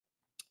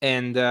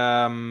And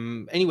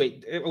anyway,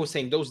 I was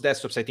saying those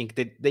desktops, I think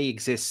that they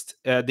exist.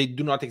 They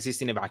do not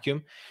exist in a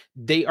vacuum.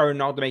 They are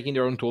not making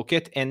their own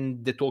toolkit,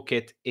 and the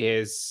toolkit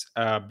is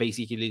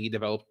basically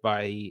developed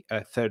by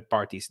third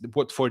parties.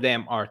 What for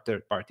them are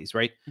third parties,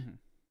 right? Mhm.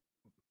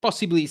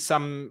 Possibly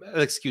some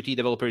XQT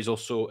developer is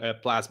also a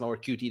Plasma or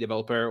Qt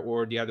developer,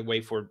 or the other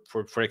way for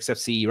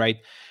XFCE, right?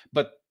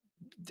 But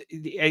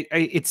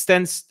it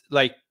stands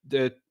like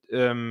the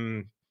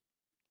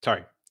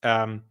sorry.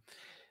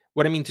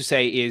 What I mean to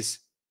say is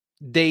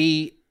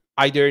they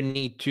either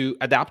need to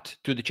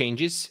adapt to the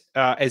changes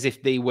as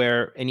if they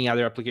were any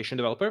other application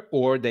developer,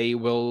 or they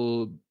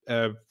will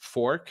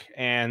fork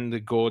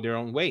and go their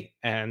own way.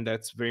 And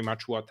that's very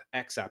much what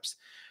XApps,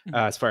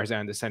 as far as I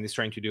understand, is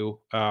trying to do,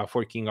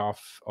 forking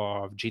off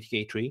of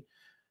GTK3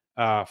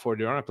 for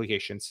their own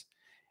applications.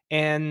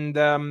 And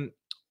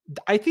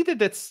I think that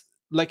that's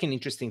like an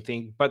interesting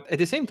thing. But at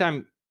the same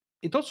time,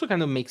 it also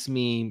kind of makes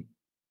me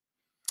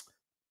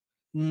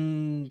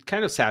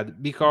kind of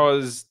sad,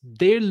 because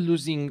they're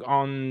losing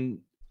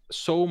on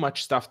so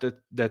much stuff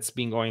that's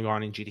been going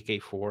on in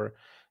GTK4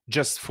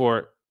 just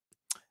for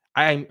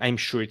I'm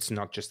sure it's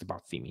not just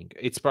about theming.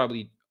 It's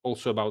probably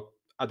also about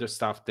other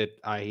stuff that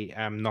I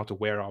am not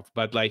aware of.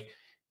 But like,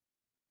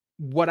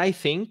 what I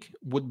think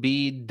would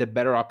be the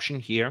better option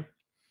here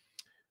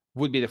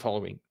would be the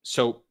following.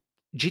 So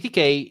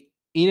GTK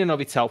in and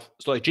of itself,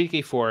 so like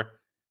GTK4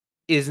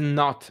 is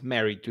not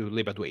married to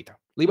Libadwaita.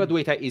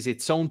 Libadwaita is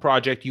its own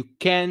project. You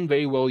can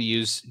very well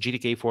use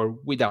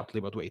GTK4 without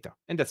Libadwaita,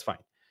 and that's fine.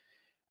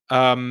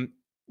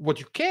 What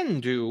you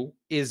can do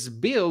is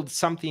build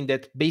something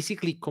that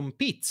basically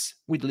competes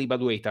with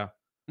Libadwaita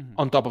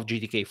on top of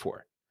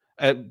GTK4.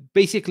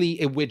 Basically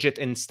a widget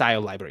and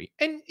style library.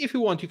 And if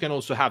you want, you can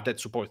also have that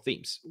support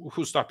themes.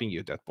 Who's stopping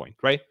you at that point,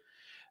 right?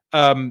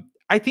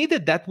 I think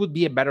that that would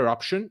be a better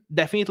option.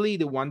 Definitely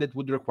the one that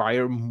would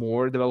require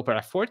more developer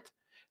effort.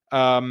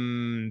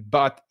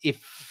 But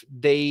if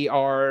they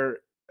are,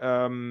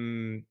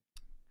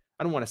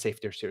 I don't want to say if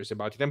they're serious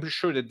about it. I'm pretty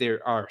sure that they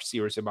are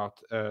serious about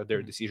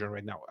their decision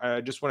right now. I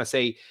just want to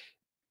say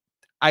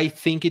I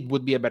think it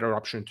would be a better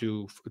option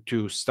to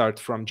start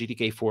from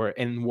GTK4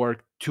 and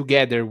work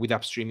together with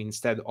upstream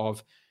instead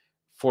of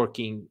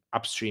forking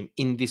upstream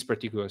in this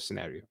particular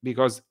scenario,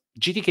 because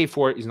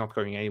GTK4 is not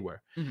going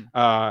anywhere.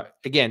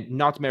 Again,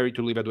 not married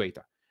to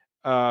Libadwaita.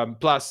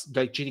 Plus,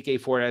 like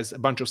GTK4 has a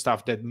bunch of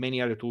stuff that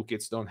many other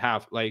toolkits don't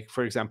have. Like,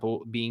 for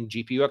example, being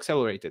GPU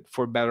accelerated.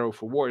 For better or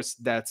for worse,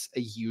 that's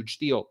a huge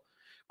deal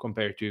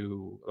compared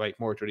to like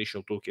more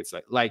traditional toolkits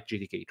like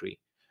GTK3.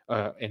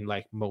 And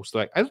like most,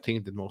 like I don't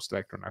think that most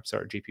Electron apps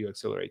are GPU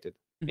accelerated.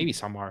 Maybe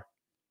some are.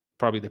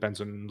 Probably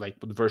depends on like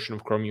what version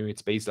of Chromium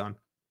it's based on.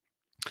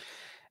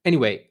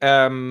 Anyway,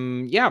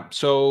 yeah,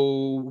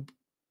 so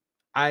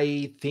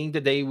I think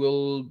that they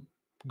will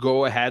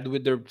go ahead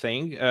with their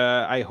thing.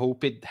 I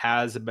hope it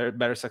has a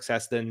better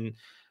success than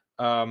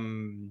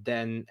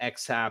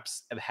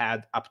XApps have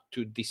had up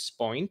to this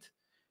point.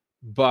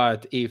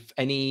 But if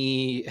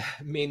any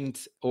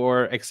Mint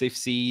or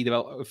XFC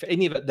if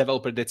any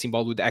developer that's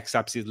involved with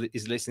XApps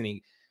is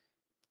listening,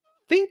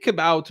 think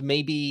about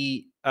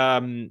maybe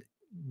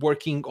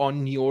working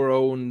on your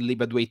own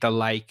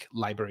Libadwaita-like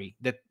library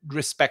that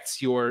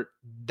respects your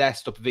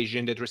desktop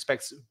vision, that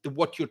respects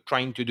what you're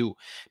trying to do.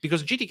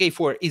 Because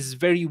GTK4 is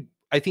very,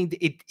 I think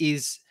it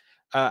is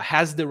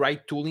has the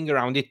right tooling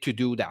around it to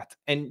do that.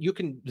 And you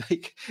can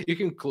like you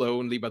can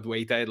clone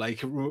Libadwaita, like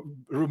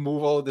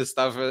remove all the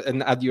stuff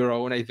and add your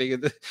own. I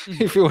think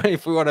if we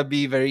want to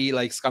be very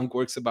like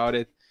skunkworks about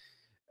it.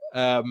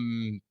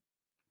 And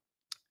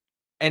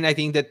I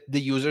think that the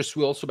users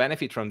will also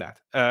benefit from that.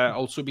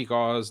 Also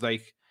because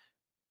like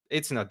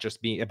it's not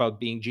just about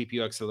being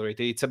GPU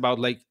accelerated; it's about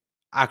like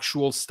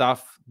actual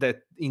stuff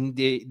that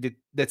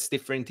that's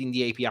different in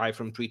the API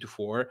from 3 to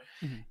 4.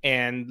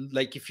 And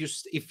like if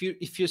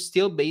you're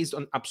still based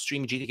on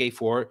upstream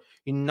GTK4,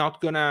 you're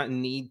not gonna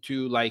need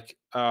to like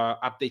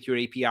update your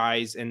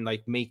APIs and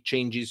like make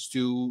changes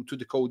to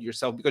the code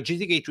yourself, because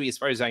GTK3, as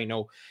far as I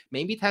know,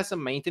 maybe it has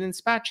some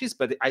maintenance patches,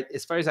 but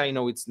as far as I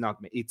know, it's not.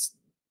 It's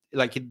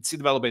like its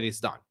development is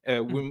done.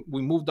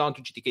 We moved on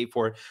to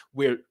GTK4.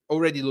 We're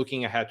already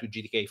looking ahead to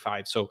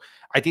GTK5. So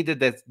I think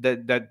that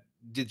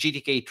the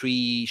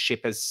GTK3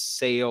 ship has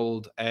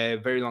sailed a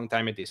very long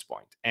time at this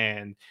point.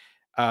 And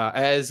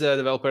as a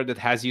developer that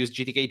has used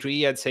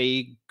GTK3, I'd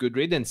say good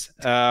riddance.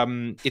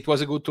 It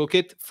was a good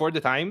toolkit for the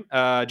time.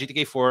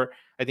 GTK4,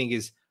 I think,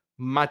 is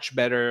much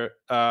better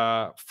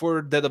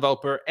for the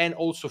developer and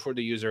also for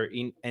the user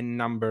in a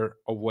number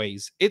of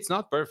ways. It's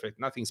not perfect.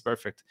 Nothing's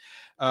perfect.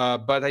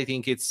 But I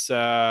think it's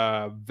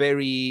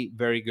very,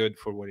 very good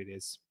for what it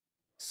is.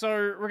 So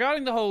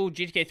regarding the whole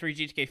GTK3,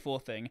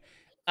 GTK4 thing,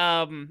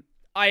 um,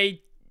 I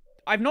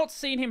I've not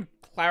seen him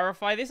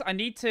clarify this. I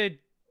need to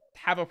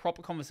have a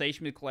proper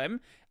conversation with Clem.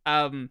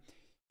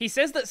 He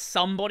says that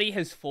somebody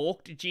has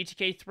forked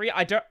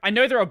GTK3. I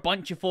know there are a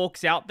bunch of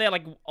forks out there,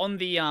 like on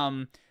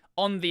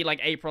on the like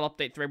April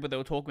update thread where they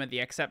were talking about the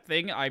XApp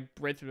thing, I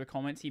read through the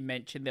comments. He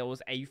mentioned there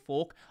was a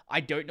fork. I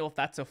don't know if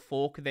that's a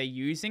fork they're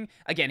using.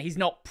 Again, he's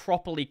not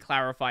properly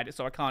clarified it,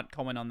 so I can't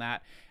comment on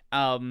that.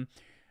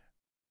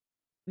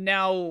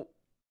 Now,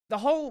 the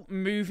whole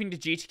moving to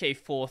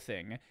GTK4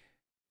 thing,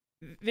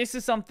 this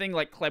is something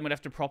like Clem would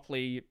have to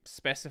properly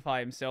specify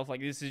himself.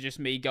 Like, this is just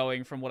me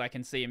going from what I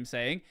can see him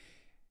saying.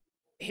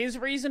 His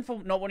reason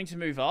for not wanting to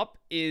move up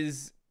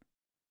is,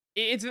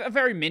 it's a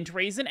very Mint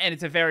reason, and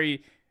it's a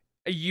very,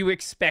 you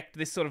expect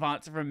this sort of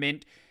answer from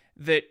Mint,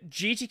 that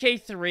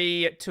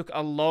GTK3 took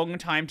a long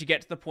time to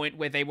get to the point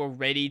where they were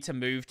ready to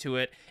move to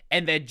it,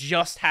 and they're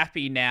just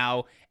happy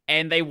now,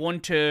 and they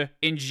want to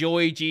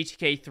enjoy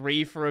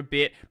GTK3 for a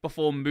bit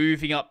before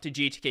moving up to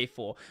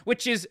GTK4,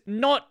 which is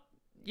not,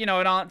 an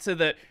answer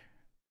that,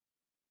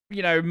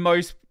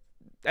 most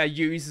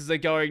users are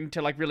going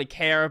to like really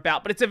care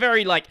about, but it's a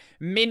very like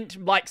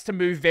Mint likes to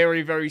move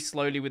very, very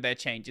slowly with their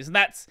changes, and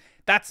that's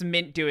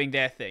Mint doing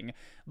their thing.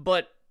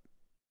 But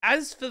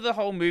as for the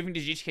whole moving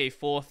to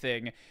GTK4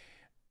 thing,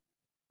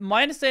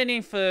 my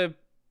understanding for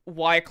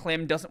why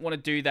Clem doesn't want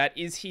to do that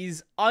is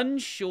he's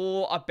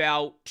unsure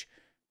about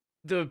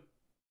the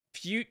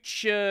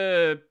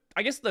future,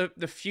 I guess the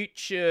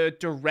future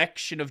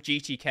direction of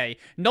GTK.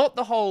 Not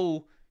the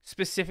whole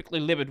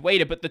specifically limited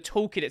waiter, but the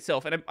toolkit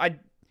itself. And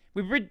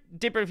we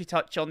did briefly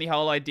touch on the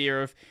whole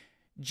idea of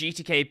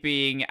GTK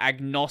being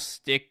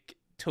agnostic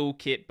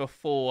toolkit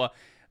before,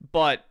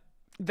 but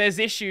there's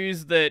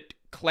issues that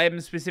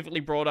Clem specifically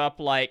brought up,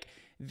 like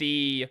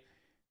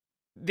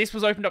this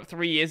was opened up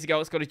 3 years ago.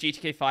 It's got a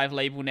GTK5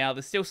 label now.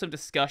 There's still some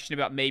discussion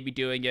about maybe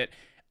doing it.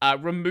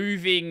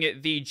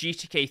 Removing the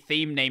GTK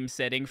theme name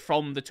setting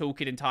from the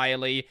toolkit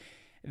entirely.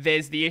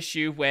 There's the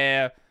issue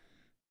where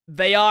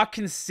they are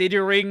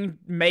considering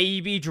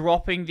maybe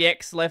dropping the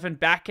X11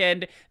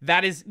 backend.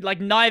 That is, like,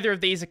 neither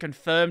of these are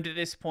confirmed at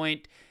this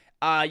point.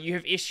 You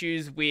have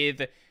issues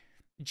with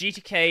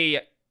GTK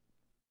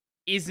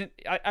isn't...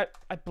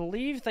 I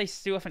believe they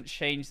still haven't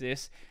changed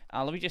this.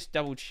 Let me just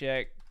double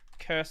check.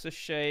 Cursor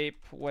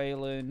shape,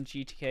 Wayland,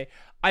 GTK.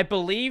 I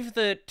believe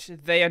that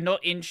they are not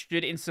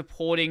interested in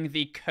supporting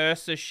the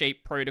cursor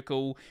shape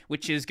protocol,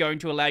 which is going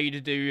to allow you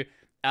to do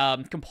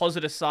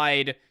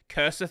compositor-side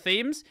cursor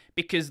themes,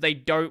 because they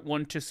don't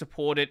want to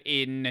support it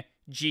in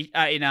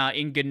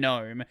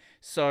GNOME.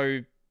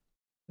 So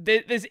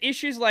there's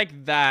issues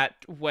like that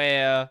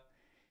where,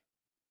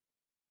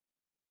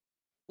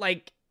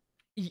 like,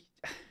 do you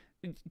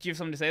have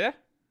something to say there?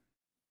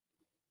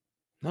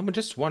 No, I'm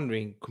just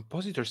wondering,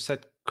 compositor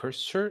set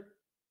cursor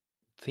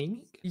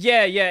theming?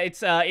 Yeah,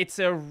 it's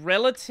a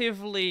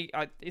relatively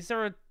is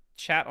there a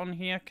chat on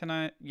here? Can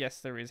I? Yes,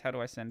 there is. How do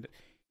I send it?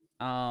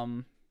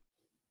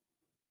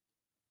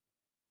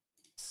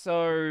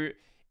 So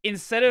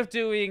instead of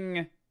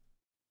doing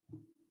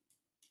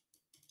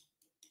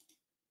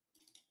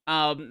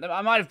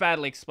I might have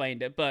badly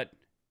explained it, but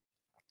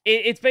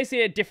it's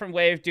basically a different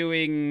way of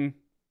doing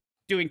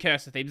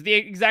cursor themes. The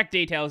exact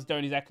details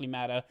don't exactly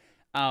matter.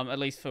 At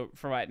least for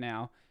right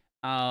now.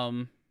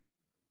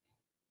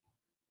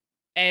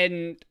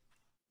 And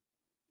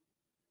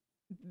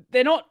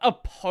they're not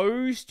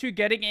opposed to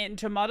getting it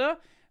into Mutter,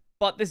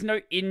 but there's no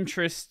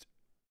interest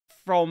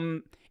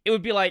from... It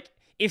would be like,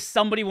 if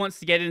somebody wants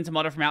to get it into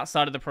Mutter from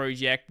outside of the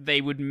project,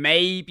 they would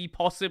maybe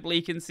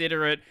possibly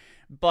consider it,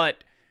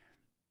 but...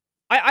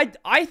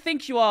 I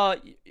think you are...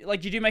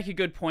 Like, you do make a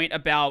good point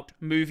about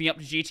moving up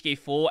to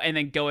GTK4 and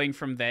then going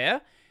from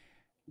there.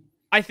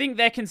 I think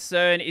their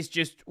concern is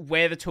just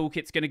where the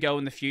toolkit's going to go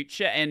in the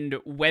future and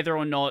whether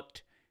or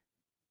not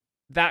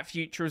that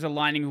future is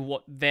aligning with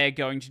what they're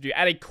going to do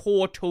at a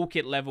core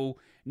toolkit level,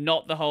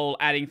 not the whole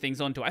adding things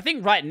onto it. I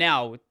think right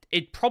now,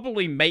 it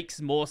probably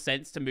makes more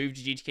sense to move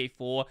to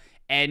GTK4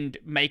 and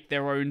make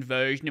their own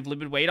version of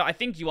Limited Waiter. I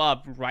think you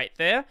are right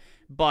there,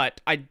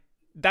 but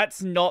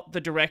that's not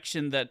the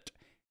direction that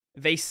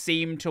they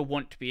seem to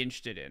want to be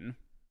interested in.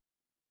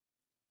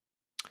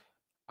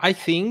 I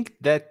think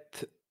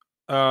that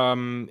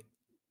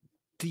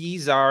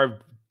these are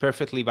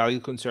perfectly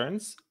valid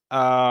concerns.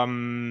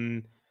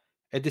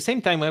 At the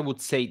same time, I would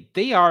say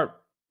they are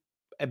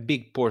a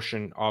big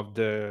portion of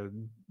the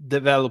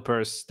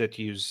developers that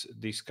use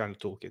these kind of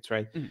toolkits,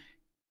 right? Mm.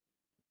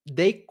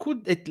 They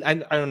could, I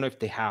don't know if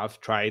they have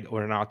tried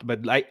or not,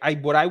 but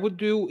what I would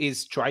do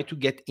is try to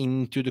get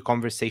into the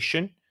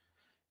conversation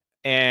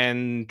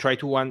and try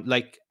to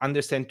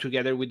understand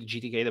together with the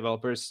GTK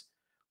developers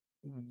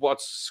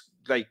what's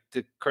like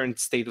the current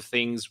state of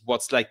things,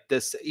 what's like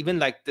this, even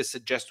like the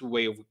suggested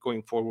way of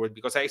going forward,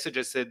 because I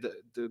suggested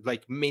the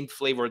like mint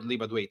flavored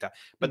libadueta,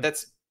 but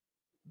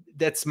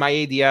that's my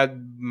idea.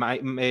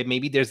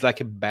 Maybe there's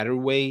like a better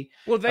way.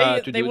 Well, they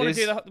want to do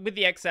with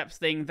the XApps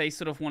thing. They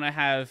sort of want to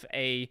have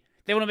they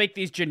want to make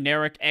these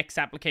generic X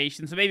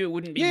applications, so maybe it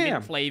wouldn't be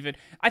mint flavored.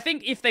 I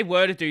think if they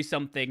were to do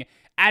something,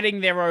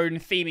 adding their own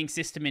theming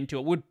system into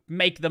it would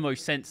make the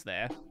most sense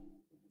there.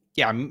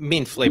 Yeah,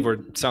 mint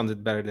flavored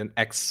sounded better than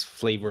X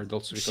flavored,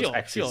 also because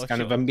X is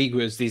kind of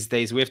ambiguous these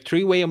days. We have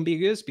three-way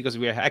ambiguous because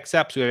we have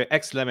XApps, we have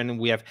X11, and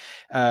we have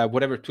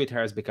whatever Twitter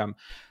has become.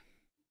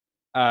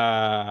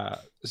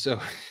 So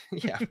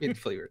yeah, mint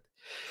flavored.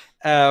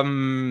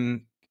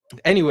 Um,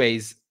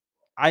 anyways,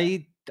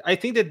 I I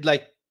think that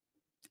like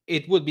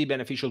it would be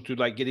beneficial to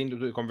like get into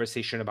the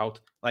conversation about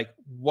like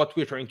what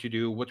we're trying to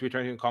do, what we're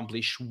trying to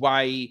accomplish,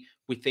 why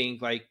we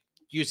think like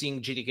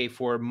using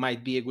GTK4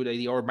 might be a good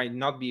idea or might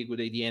not be a good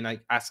idea, and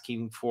like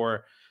asking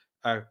for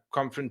a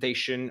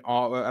confrontation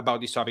about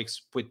these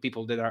topics with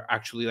people that are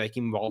actually like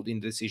involved in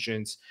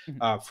decisions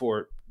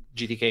for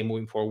GTK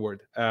moving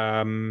forward.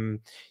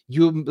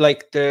 You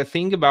like the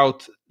thing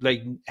about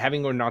like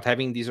having or not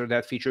having this or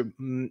that feature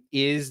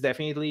is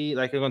definitely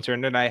like a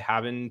concern that I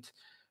haven't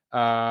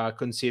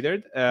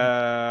considered,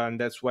 and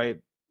that's why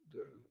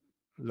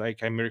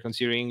like I'm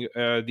reconsidering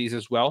these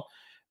as well.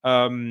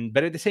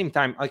 But at the same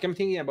time, like I'm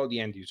thinking about the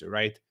end user,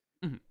 right?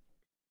 Mhm.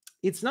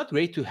 It's not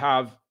great to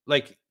have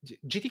like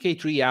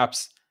GTK3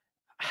 apps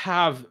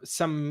have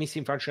some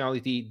missing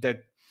functionality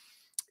that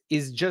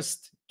is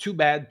just too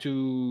bad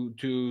to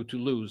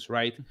lose,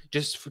 right?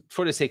 Just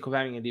for the sake of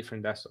having a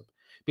different desktop,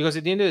 because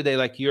at the end of the day,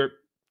 like you're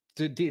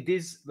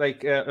this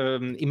like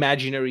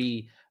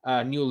imaginary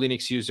new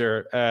Linux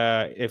user,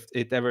 if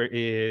it ever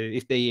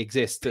if they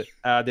exist,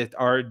 that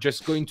are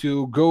just going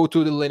to go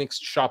to the Linux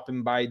shop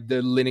and buy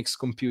the Linux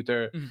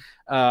computer.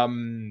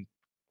 Um,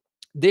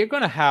 they're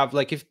gonna have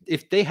like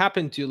if they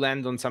happen to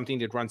land on something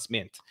that runs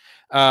Mint,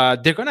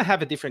 they're gonna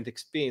have a different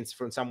experience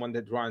from someone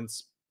that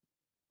runs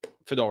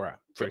Fedora,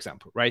 for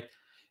example, right?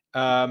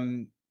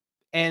 Um,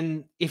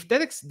 and if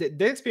that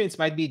experience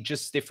might be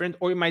just different,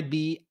 or it might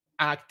be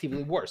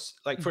actively worse.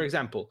 Like for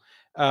example,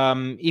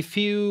 if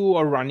you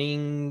are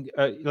running,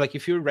 like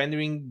if you're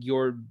rendering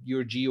your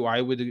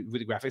GUI with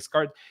a graphics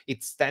card,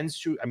 it stands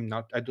to.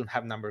 I don't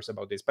have numbers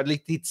about this, but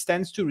it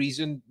stands to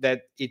reason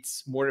that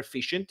it's more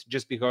efficient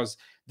just because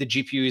the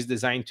GPU is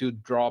designed to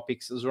draw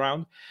pixels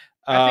around.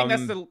 I think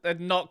that's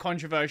Um, not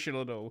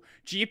controversial at all.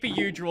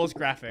 GPU draws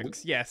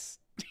graphics. Yes.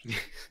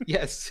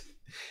 yes,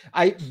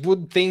 I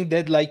would think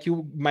that like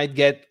you might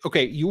get,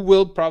 okay, you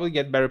will probably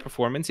get better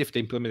performance if they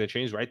implement the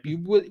change, right?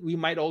 We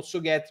might also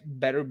get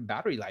better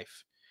battery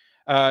life.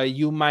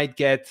 You might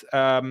get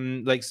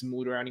like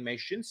smoother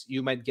animations.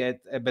 You might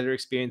get a better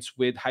experience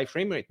with high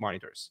frame rate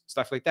monitors,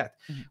 stuff like that.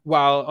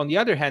 While on the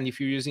other hand, if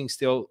you're using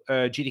still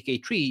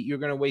GTK3, you're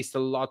going to waste a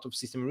lot of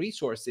system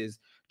resources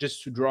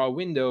just to draw a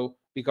window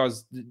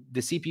because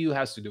the CPU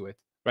has to do it,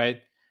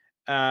 right?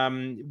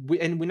 And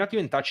we're not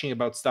even touching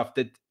about stuff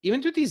that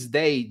even to this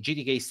day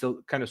GTK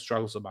still kind of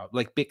struggles about,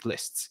 like pick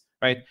lists,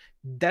 right?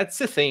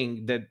 That's a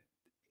thing that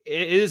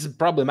it is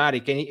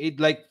problematic, and it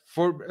like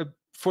for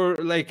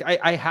like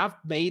I have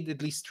made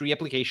at least 3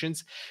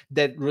 applications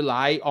that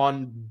rely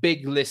on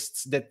big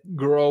lists that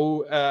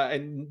grow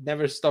and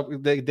never stop.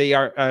 They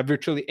are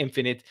virtually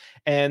infinite,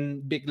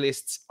 and big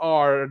lists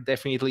are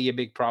definitely a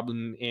big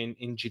problem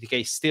in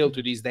GTK still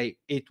to this day.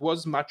 It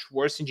was much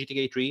worse in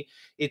GTK3.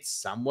 It's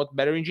somewhat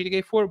better in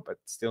GTK4, but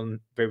still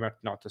very much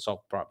not a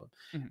solved problem.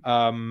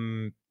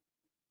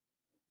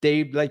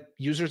 They like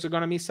users are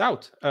gonna miss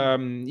out.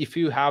 If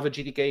you have a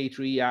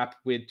GTK3 app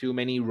with too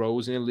many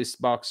rows in a list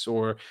box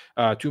or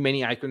too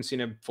many icons in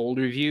a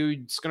folder view,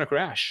 it's gonna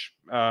crash.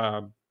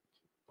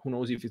 Who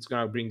knows if it's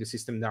gonna bring the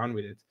system down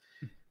with it.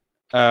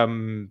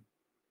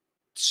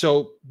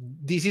 So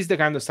this is the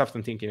kind of stuff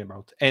I'm thinking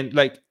about, and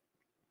like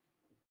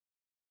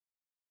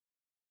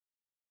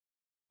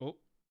Oh,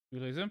 we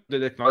lose him. the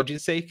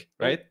technology's sake,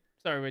 right?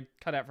 Oh, sorry, we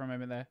cut out for a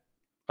moment there.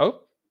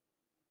 Oh,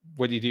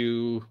 what did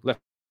you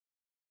left?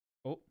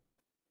 Oh,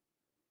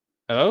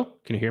 Hello,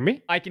 can you hear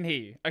me? I can hear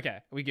you. Okay,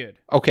 we good.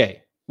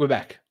 Okay, we're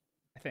back.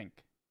 I think.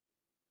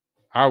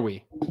 Are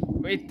we?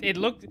 It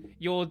looked,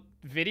 your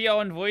video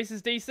and voice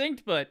is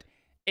desynced, but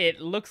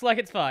it looks like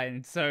it's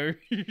fine. So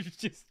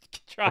just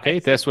try. Okay,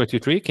 test 1 2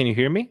 3. Can you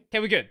hear me? Okay,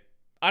 we're good.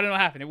 I don't know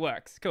what happened. It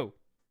works. Cool.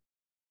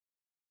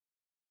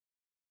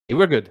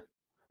 We're good.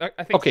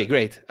 I think Okay, so.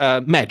 great.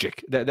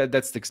 Magic.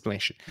 That's the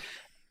explanation.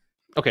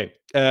 Okay.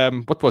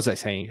 What was I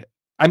saying?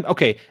 I'm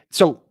okay.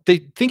 So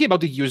thinking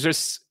about the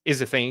users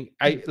is a thing.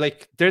 I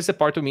like. There's a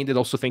part of me that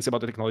also thinks about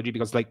the technology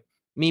because, like,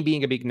 me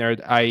being a big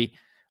nerd, I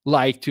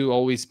like to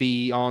always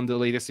be on the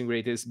latest and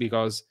greatest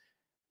because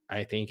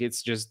I think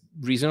it's just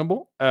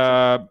reasonable.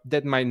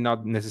 That might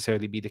not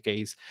necessarily be the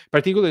case.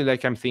 Particularly,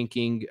 like I'm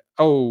thinking,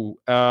 oh,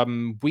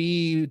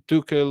 we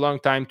took a long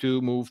time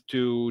to move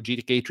to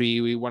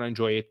GTK3. We want to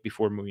enjoy it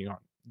before moving on.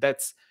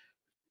 That's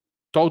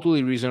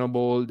totally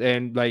reasonable,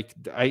 and like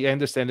I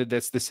understand that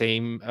that's the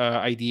same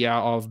idea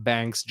of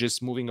banks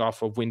just moving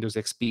off of Windows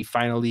XP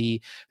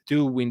finally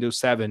to Windows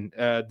 7,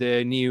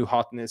 the new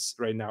hotness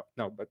right now.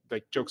 No, but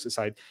like jokes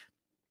aside,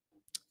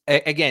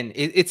 again,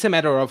 it's a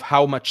matter of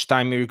how much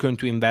time you're going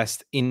to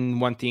invest in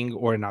one thing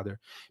or another,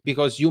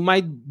 because you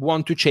might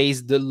want to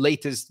chase the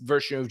latest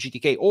version of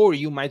GTK, or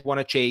you might want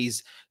to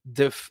chase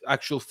the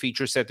actual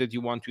feature set that you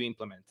want to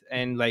implement,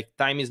 and like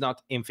time is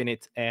not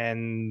infinite,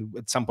 and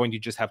at some point you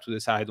just have to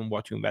decide on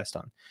what to invest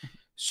on.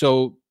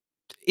 So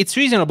it's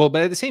reasonable,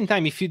 but at the same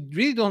time, if you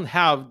really don't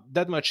have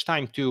that much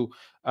time to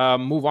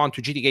move on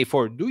to GTK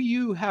 4, do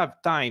you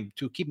have time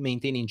to keep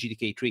maintaining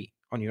GTK 3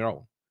 on your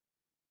own?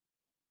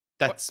 That's the question. Like, do you have time to keep maintaining GTK 4 do you have time to keep maintaining GTK 4 do you have time to keep maintaining GTK 4 do you have time to keep maintaining GTK 3 on your own? That's the question. Like, do you have time to keep maintaining GTK 3 on your own?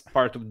 That's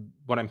part of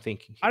what I'm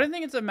thinking I here. don't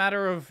think it's a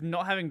matter of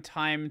not having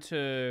time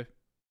to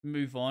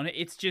move on.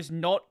 It's just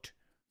not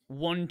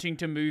wanting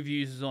to move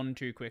users on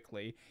too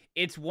quickly.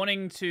 It's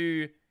wanting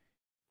to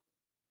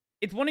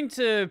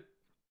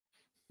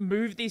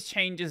move these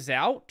changes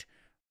out,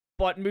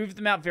 but move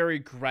them out very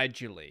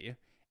gradually.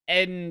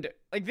 And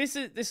like this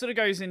sort of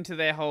goes into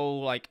their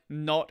whole like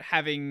not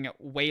having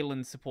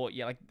Wayland support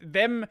yet. Like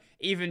them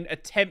even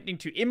attempting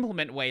to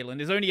implement Wayland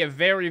is only a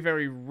very,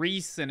 very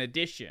recent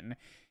addition.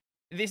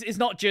 This is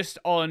not just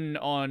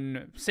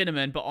on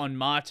Cinnamon, but on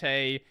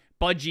Mate.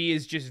 Budgie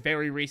is just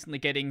very recently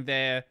getting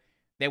their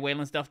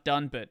Wayland stuff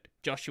done, but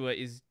Joshua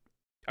is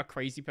a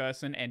crazy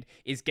person and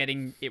is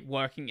getting it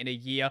working in a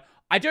year.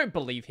 I don't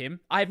believe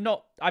him. I've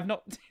not I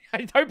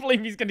don't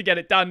believe he's going to get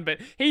it done, but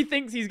he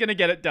thinks he's going to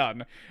get it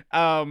done.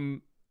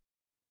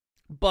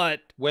 But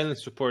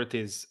Wellness support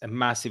is a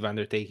massive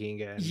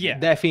undertaking, and yeah,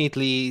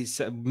 definitely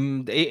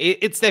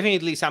it's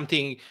definitely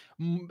something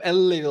a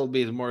little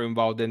bit more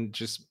involved than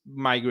just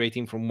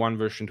migrating from one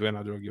version to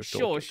another of your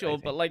toolkit, sure,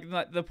 but like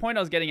the point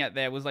I was getting at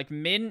there was like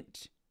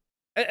Mint,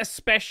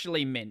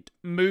 especially Mint,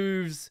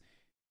 moves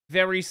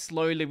very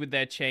slowly with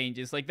their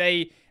changes. Like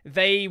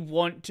they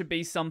want to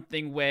be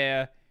something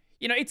where,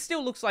 you know, it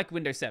still looks like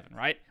Windows 7,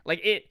 right?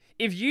 Like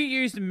if you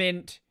used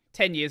Mint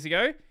 10 years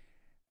ago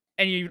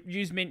and you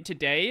use Mint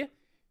today,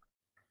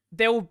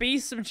 there will be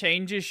some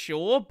changes,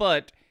 sure,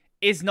 but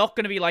it's not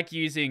going to be like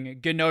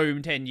using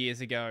GNOME 10 years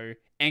ago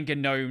and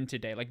GNOME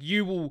today. Like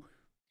you will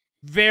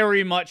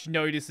very much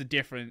notice a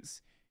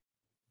difference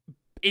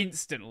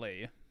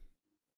instantly.